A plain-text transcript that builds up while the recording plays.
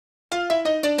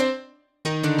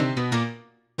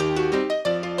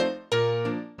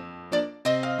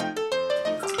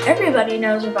Everybody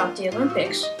knows about the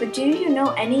Olympics, but do you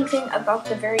know anything about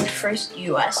the very first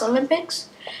U.S. Olympics?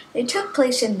 They took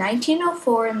place in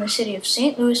 1904 in the city of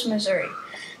St. Louis, Missouri.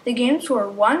 The Games were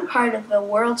one part of the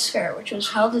World's Fair, which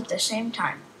was held at the same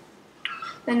time.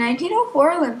 The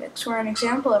 1904 Olympics were an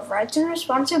example of rights and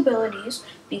responsibilities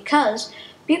because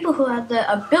people who had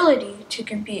the ability to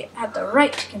compete had the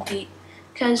right to compete,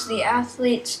 because the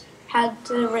athletes had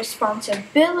the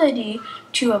responsibility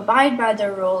to abide by the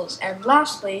rules, and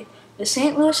lastly, the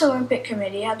St. Louis Olympic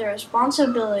Committee had the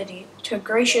responsibility to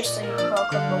graciously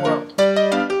welcome the world.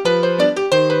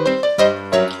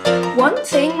 One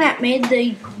thing that made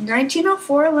the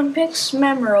 1904 Olympics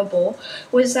memorable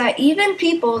was that even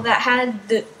people that had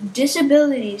the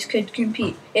disabilities could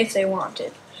compete if they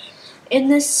wanted, in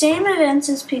the same events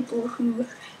as people who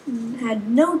had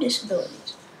no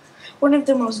disabilities. One of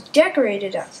the most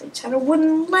decorated athletes had a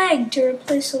wooden leg to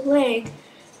replace a leg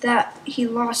that he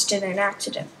lost in an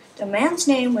accident. The man's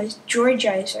name was George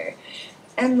Iser,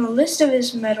 and the list of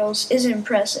his medals is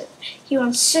impressive. He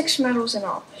won 6 medals in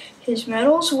all. His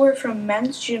medals were from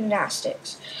men's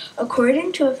gymnastics.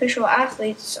 According to Official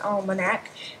Athletes' Almanac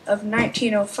of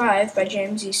 1905 by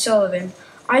James E. Sullivan,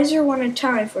 Iser won a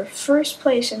tie for first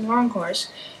place in long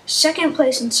horse, second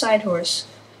place in side horse,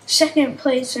 second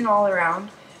place in all-around,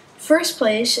 first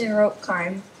place in rope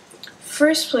climb,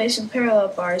 first place in parallel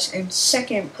bars, and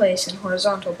second place in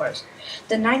horizontal bars.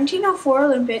 The 1904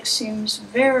 Olympics seems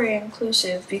very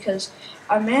inclusive because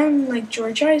a man like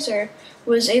George Iser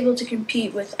was able to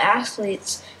compete with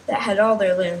athletes that had all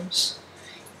their limbs.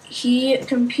 He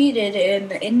competed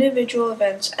in individual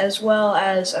events as well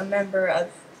as a member of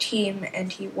a team,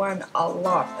 and he won a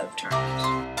lot of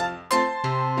times.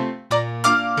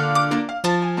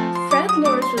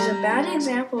 Lours was a bad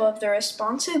example of the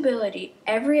responsibility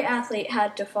every athlete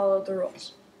had to follow the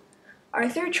rules.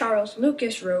 Arthur Charles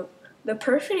Lucas wrote, "The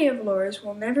perfidy of Lours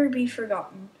will never be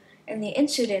forgotten, and the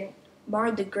incident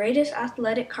marred the greatest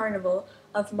athletic carnival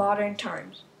of modern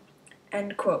times."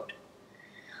 End quote.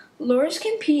 Lours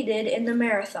competed in the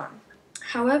marathon.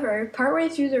 However, partway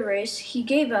through the race, he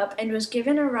gave up and was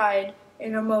given a ride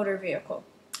in a motor vehicle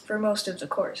for most of the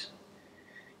course.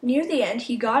 Near the end,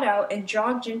 he got out and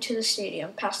jogged into the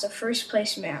stadium past the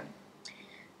first-place man,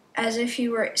 as if he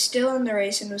were still in the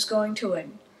race and was going to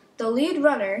win. The lead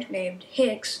runner, named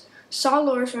Hicks, saw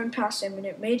Lours run past him, and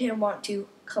it made him want to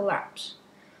collapse.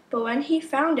 But when he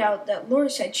found out that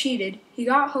Lours had cheated, he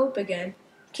got hope again,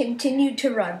 continued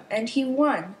to run, and he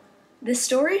won. The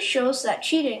story shows that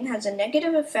cheating has a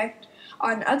negative effect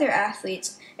on other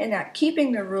athletes and that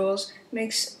keeping the rules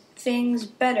makes things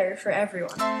better for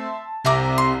everyone.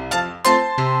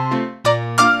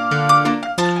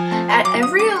 At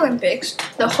every Olympics,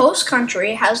 the host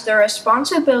country has the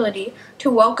responsibility to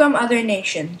welcome other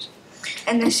nations,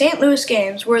 and the St. Louis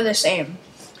Games were the same.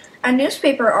 A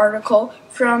newspaper article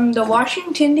from the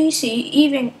Washington, D.C.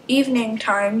 Evening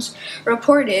Times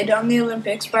reported on the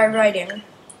Olympics by writing,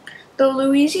 "The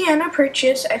Louisiana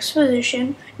Purchase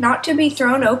Exposition, not to be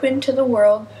thrown open to the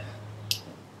world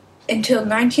until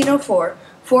 1904,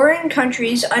 foreign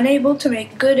countries unable to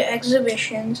make good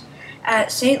exhibitions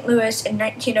at St. Louis in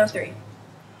 1903.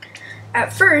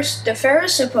 At first, the fair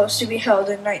was supposed to be held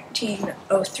in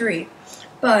 1903,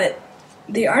 but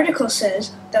the article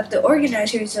says that the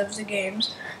organizers of the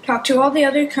Games talked to all the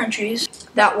other countries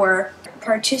that were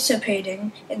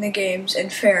participating in the Games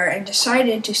and fair and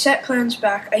decided to set plans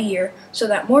back a year so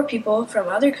that more people from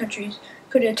other countries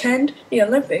could attend the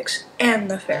Olympics and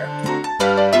the fair."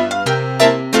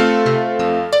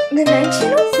 The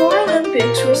 1904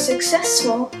 Olympics were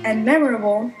successful and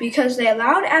memorable because they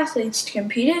allowed athletes to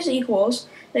compete as equals,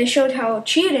 they showed how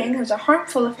cheating has a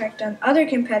harmful effect on other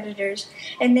competitors,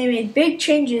 and they made big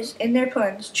changes in their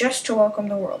plans just to welcome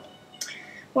the world.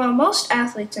 While most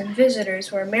athletes and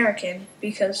visitors were American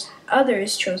because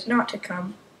others chose not to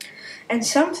come, and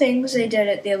some things they did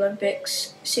at the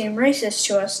Olympics seem racist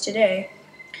to us today,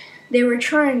 they were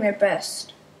trying their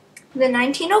best. The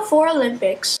 1904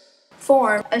 Olympics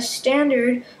form a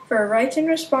standard for rights and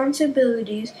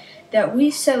responsibilities that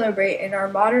we celebrate in our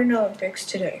modern Olympics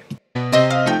today.